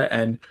idea.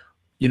 And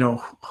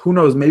who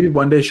knows, maybe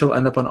one day she'll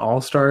end up on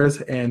All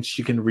Stars and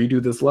she can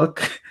redo this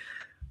look.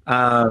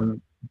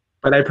 um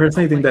but I Oh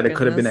personally think my that it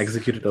could have been goodness.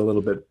 executed a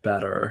little bit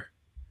better.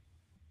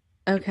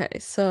 Okay,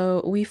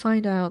 so we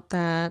find out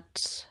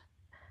that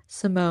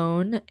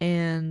Simone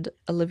and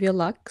Olivia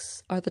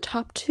Lux are the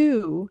top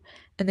two,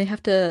 and they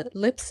have to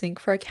lip sync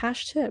for a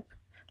cash tip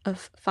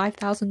of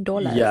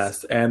 $5,000.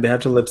 Yes, and they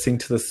have to lip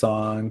sync to the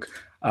song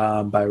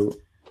by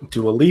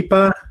Dua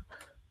Lipa,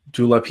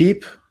 Dula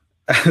Peep,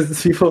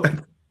 as people.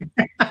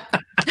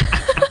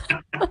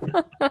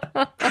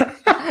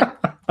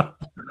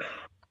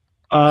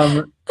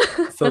 um,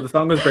 so the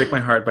song was "Break My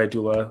Heart" by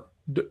Dula.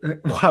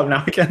 Wow,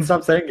 now I can't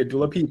stop saying it.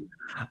 Dula Peep.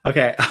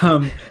 Okay.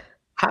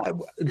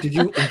 Did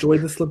you enjoy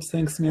this lip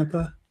sync,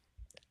 Samantha?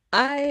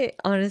 I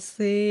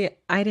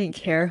didn't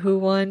care who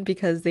won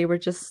because they were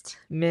just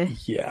meh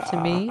to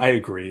Yeah, I me.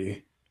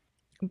 agree.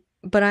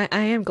 But I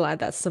am glad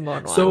that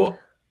Simone won. So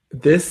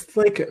this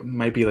like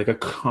might be like a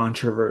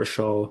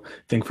controversial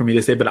thing for me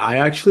to say, but I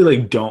actually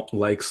like don't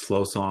like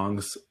slow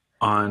songs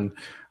on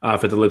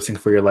for the lip sync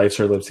for your life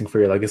or lip sync for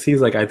your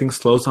legacies. Like I think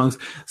slow songs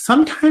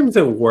sometimes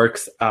it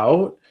works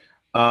out.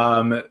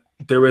 Um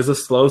there was a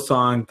slow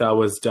song that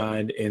was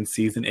done in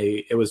season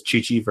 8. It was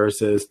Chi Chi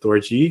versus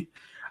Thorgy.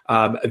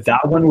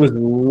 That one was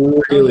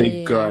Oh yeah, really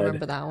yeah, yeah, I good.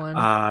 remember that one.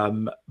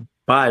 Um,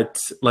 but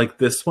like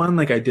this one,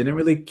 like I didn't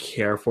really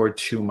care for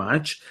too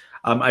much.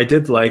 I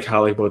did like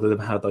how like both of them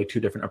had like two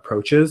different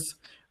approaches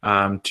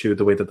to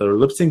the way that they were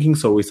lip syncing.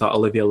 So we saw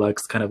Olivia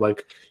Lux kind of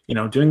like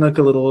doing like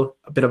a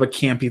bit of a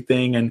campy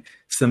thing, and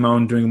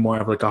Simone doing more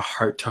of like a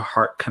heart to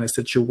heart kind of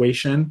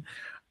situation.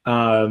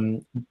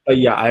 Um, but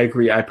yeah, I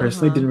agree. I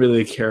personally Uh-huh. didn't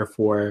really care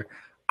for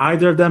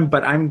either of them,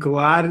 but I'm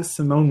glad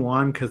Simone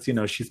won because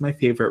she's my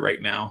favorite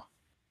right now.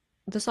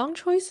 The song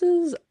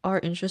choices are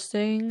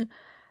interesting.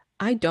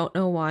 I don't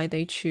know why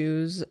they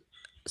choose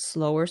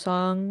slower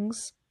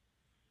songs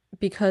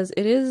because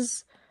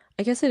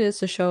I guess it is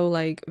to show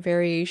like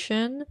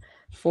variation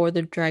for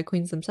the drag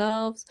queens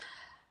themselves.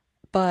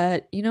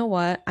 But you know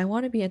what? I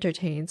want to be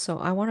entertained, so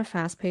I want a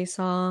fast-paced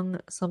song,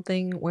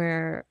 something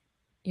where,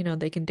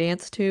 they can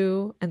dance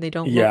to and they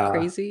don't look Yeah,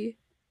 crazy.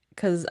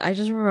 Because I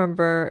just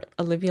remember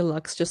Olivia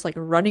Lux just like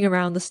running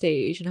around the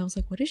stage, and I was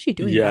like, what is she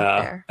doing back yeah,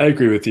 there? I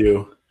agree with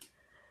you.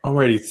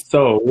 Alrighty,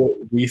 so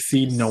we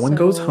see no one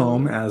goes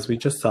home So, as we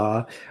just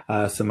saw.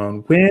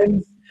 Simone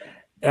wins,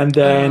 and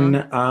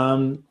uh-huh. then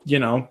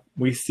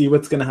we see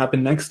what's going to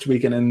happen next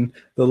week. And in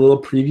the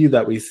little preview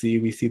that we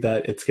see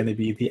that it's going to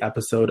be the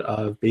episode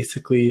of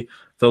basically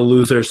the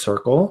loser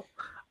circle.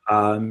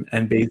 And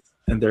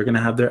they're going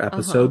to have their Uh-huh.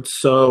 episode.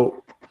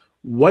 So,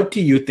 what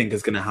do you think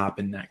is going to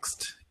happen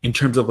next in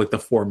terms of like the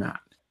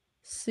format?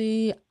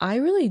 See, I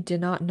really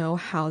did not know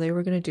how they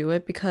were going to do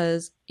it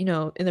because, in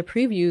the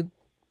preview,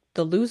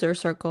 the loser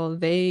circle,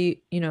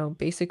 they,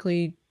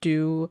 basically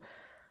do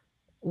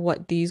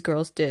what these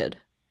girls did,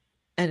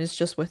 and it's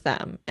just with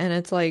them. And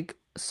it's like,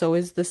 so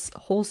is this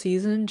whole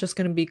season just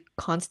going to be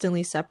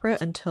constantly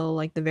separate until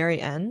like the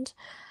very end,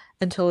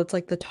 until it's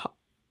like the top,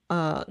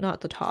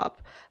 not the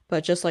top,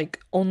 but just like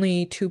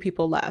only two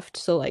people left.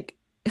 So like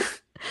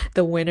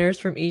the winners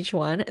from each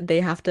one,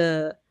 they have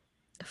to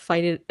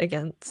fight it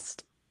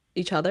against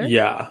each other.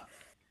 Yeah.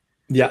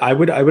 Yeah, I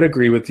would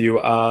agree with you.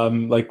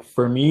 Like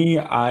for me,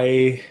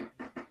 I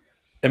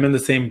am in the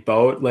same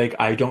boat. Like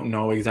I don't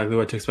know exactly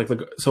what to expect.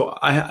 Like so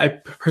I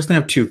personally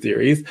have two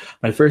theories.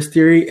 My first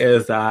theory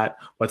is that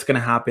what's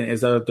gonna happen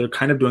is that they're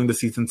kind of doing the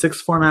season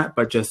six format,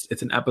 but just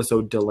it's an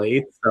episode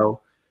delayed.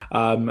 So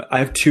I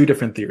have two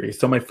different theories.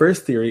 So my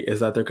first theory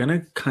is that they're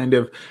gonna kind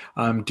of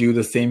do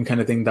the same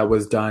kind of thing that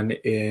was done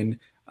in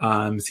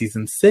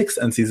season six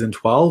and season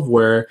 12,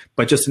 where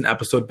but just an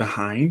episode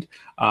behind,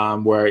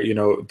 where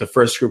the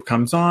first group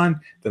comes on,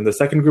 then the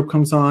second group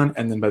comes on,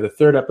 and then by the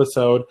third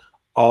episode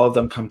all of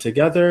them come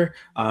together.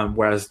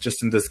 Whereas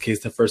just in this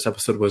case, the first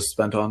episode was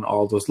spent on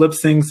all those lip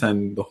syncs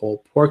and the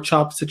whole pork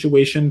chop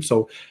situation.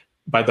 So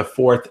by the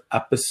fourth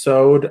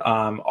episode,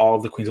 all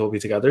of the queens will be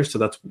together. So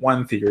that's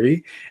one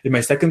theory. And my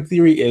second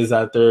theory is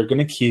that they're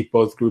going to keep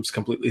both groups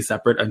completely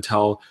separate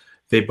until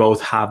they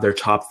both have their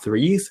top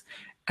threes.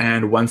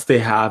 And once they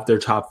have their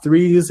top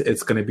threes,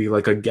 it's going to be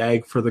like a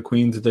gag for the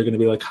queens. They're going to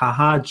be like,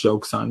 haha,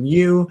 joke's on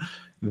you.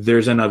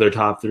 There's another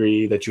top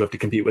three that you have to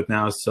compete with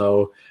now.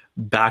 So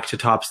back to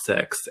top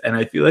six. And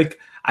I feel like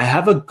I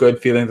have a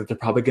good feeling that they're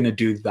probably going to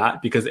do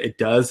that because it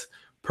does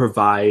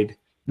provide,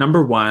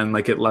 number one,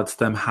 like it lets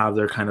them have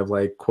their kind of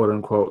like quote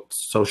unquote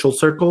social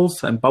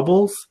circles and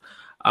bubbles.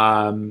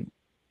 Um,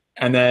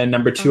 and then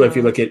number two, I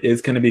feel Uh-huh. like it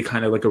is going to be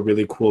kind of like a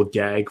really cool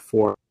gag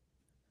for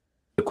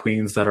the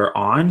queens that are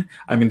on.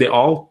 I mean, they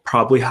all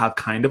probably have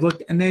kind of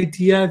like an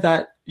idea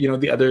that,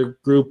 the other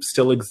group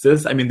still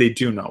exists. I mean, they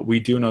do know.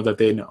 We do know that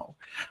they know.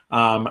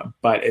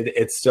 But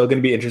it's still going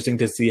to be interesting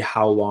to see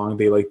how long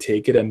they like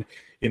take it. And,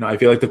 I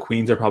feel like the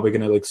queens are probably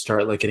going to like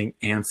start like getting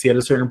antsy at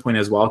a certain point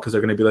as well, because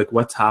they're going to be like,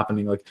 what's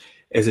happening? Like,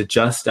 is it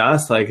just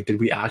us? Like, did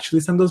we actually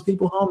send those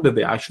people home? Did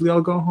they actually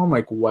all go home?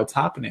 Like, what's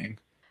happening?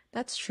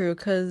 That's true,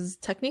 because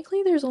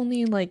technically there's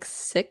only like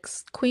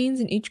six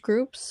queens in each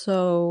group,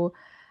 so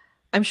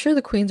I'm sure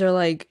the queens are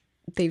like,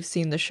 they've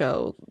seen the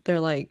show. They're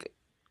like,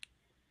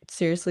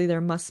 seriously, there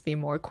must be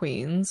more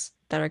queens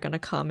that are gonna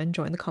come and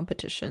join the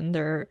competition.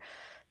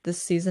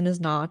 This season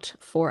is not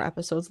 4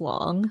 episodes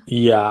long.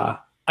 Yeah.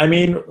 I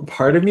mean,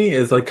 part of me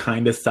is like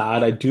kind of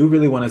sad. I do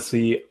really want to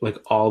see like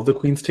all the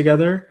queens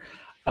together.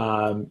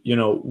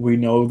 We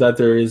know that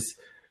there's,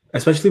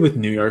 especially with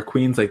New York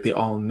queens, like they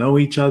all know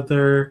each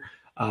other.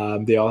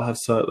 They all have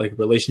like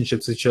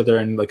relationships with each other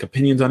and like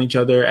opinions on each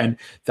other. And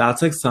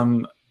that's like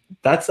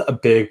that's a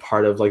big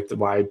part of like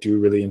why I do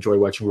really enjoy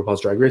watching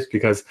RuPaul's Drag Race,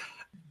 because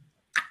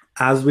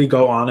as we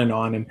go on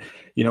and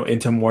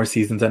into more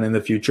seasons and in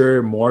the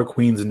future, more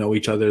queens know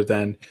each other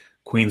than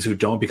queens who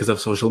don't, because of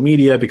social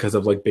media, because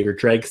of like bigger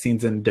drag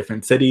scenes in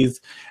different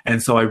cities.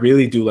 And so I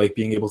really do like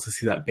being able to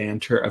see that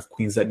banter of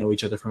queens that know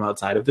each other from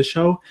outside of the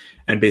show,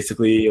 and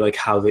basically like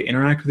how they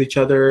interact with each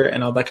other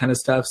and all that kind of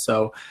stuff.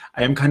 So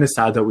I am kind of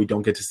sad that we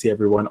don't get to see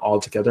everyone all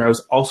together. I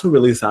was also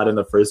really sad in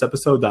the first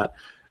episode that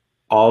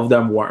all of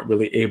them weren't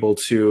really able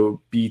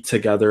to be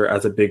together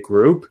as a big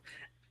group,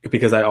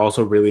 because I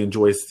also really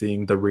enjoy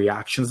seeing the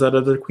reactions that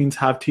other queens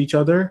have to each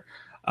other.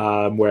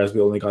 Whereas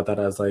we only got that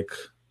as like,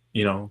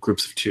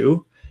 groups of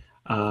two.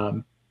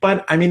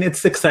 But I mean,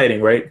 it's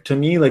exciting, right? To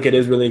me, like it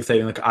is really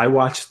exciting. Like I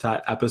watched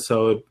that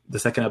episode, the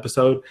second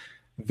episode,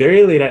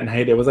 very late at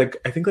night. It was like,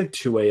 I think like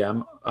 2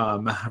 a.m.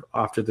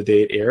 After the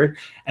day it aired.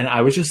 And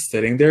I was just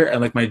sitting there and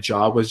like my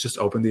jaw was just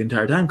open the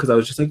entire time because I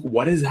was just like,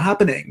 what is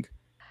happening?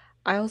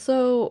 I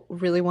also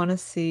really want to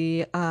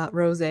see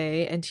Rose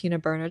and Tina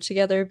Burner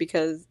together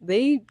because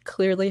they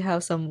clearly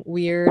have some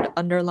weird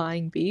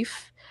underlying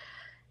beef,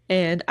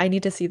 and I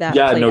need to see that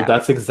Yeah, played no, out.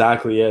 that's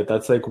exactly it.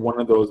 That's like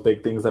one of those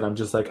big things that I'm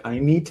just like, I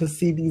need to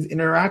see these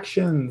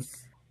interactions.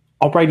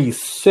 Alrighty,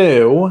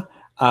 so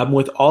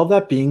with all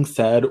that being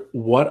said,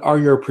 what are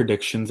your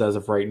predictions as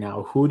of right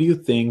now? Who do you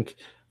think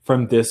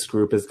from this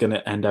group is going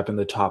to end up in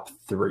the top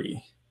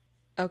three?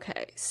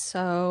 Okay,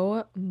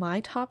 so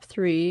my top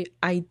three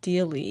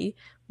ideally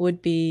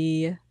would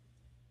be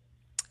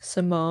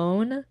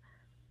Simone,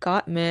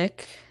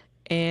 Gottmik,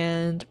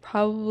 and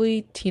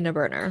probably Tina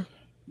Burner.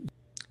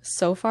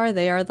 So far,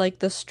 they are like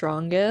the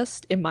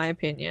strongest, in my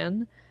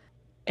opinion.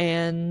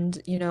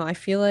 And, I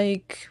feel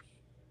like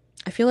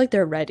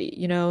they're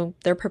ready,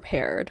 they're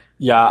prepared.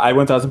 Yeah, I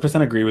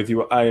 1000% agree with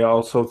you. I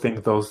also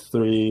think those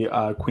three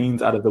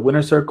queens out of the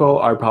winner circle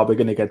are probably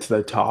going to get to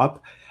the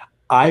top.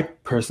 I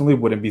personally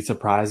wouldn't be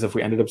surprised if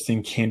we ended up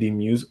seeing Candy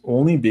Muse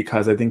only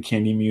because I think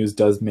Candy Muse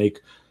does make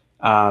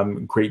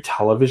great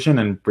television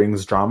and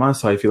brings drama.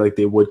 So I feel like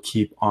they would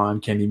keep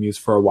on Candy Muse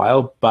for a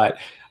while. But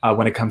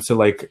when it comes to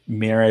like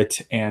merit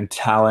and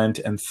talent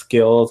and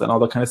skills and all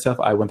that kind of stuff,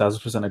 I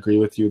 1000% agree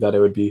with you that it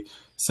would be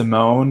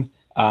Simone,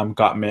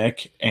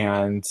 Gottmik,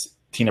 and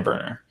Tina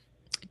Burner.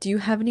 Do you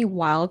have any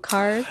wild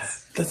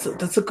cards?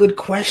 That's a good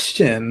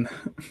question.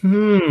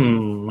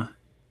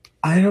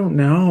 I don't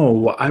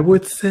know. I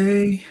would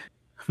say,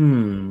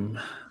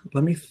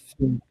 let me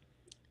think.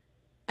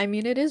 I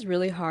mean, it is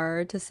really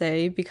hard to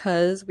say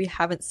because we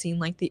haven't seen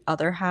like the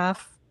other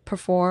half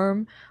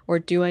perform or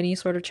do any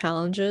sort of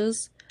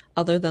challenges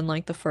other than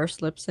like the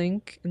first lip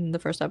sync in the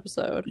first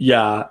episode.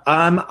 Yeah,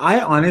 I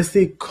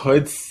honestly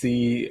could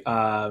see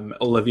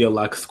Olivia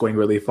Lux going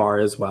really far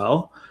as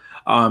well.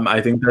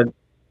 I think that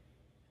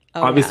Oh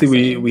yeah, obviously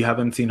same. we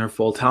haven't seen her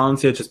full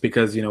talents yet, just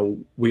because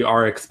we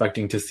are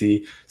expecting to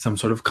see some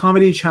sort of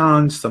comedy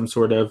challenge, some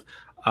sort of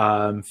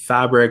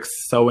fabric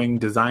sewing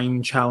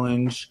design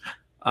challenge.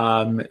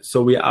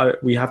 So we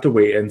have to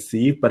wait and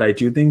see, but I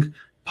do think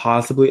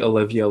possibly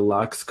Olivia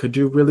Lux could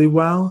do really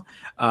well.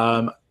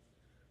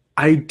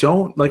 I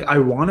don't like I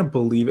want to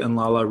believe in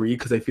Lala Ree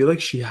because I feel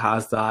like she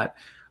has that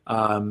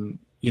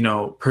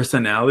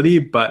personality,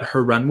 but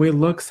her runway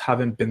looks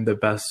haven't been the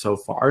best so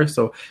far.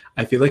 So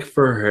I feel like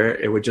for her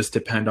it would just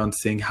depend on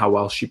seeing how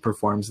well she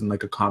performs in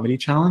like a comedy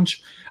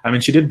challenge. I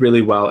mean, she did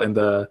really well in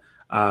the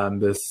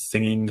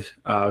singing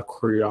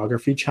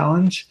choreography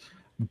challenge,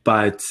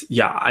 but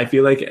yeah, I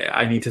feel like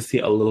I need to see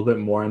a little bit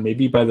more, and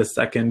maybe by the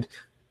second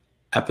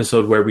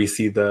episode where we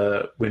see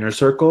the winner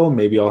circle,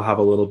 maybe I'll have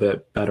a little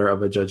bit better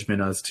of a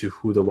judgment as to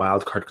who the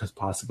wild card could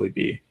possibly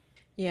be.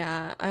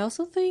 Yeah, I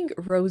also think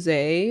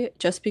Rosé,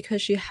 just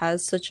because she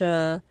has such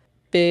a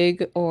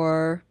big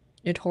or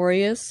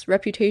notorious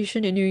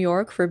reputation in New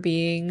York for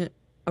being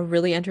a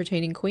really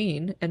entertaining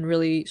queen and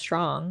really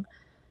strong,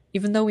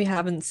 even though we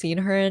haven't seen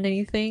her in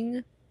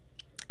anything,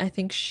 I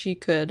think she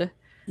could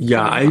Yeah,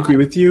 come in I agree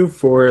hot. with you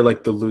for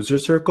like the loser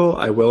circle.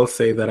 I will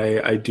say that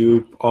I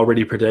do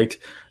already predict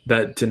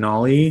that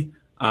Denali,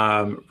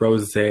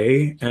 Rose,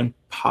 and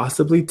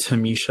possibly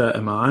Tamisha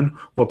Iman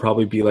will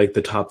probably be like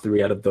the top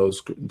three out of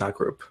that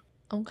group.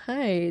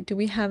 Okay, do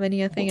we have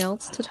anything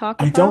else to talk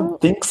I don't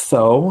about? think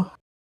so.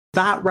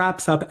 That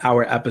wraps up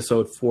our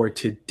episode for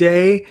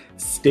today.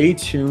 Stay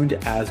tuned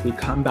as we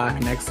come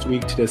back next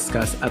week to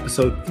discuss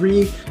episode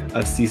 3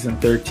 of season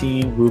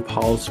 13,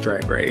 RuPaul's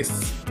Drag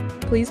Race.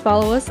 Please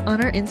follow us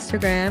on our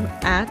Instagram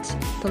at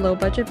the Low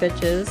Budget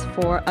Bitches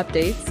for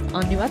updates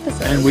on new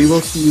And we will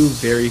episodes. see you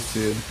very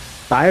soon.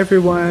 Bye,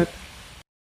 everyone.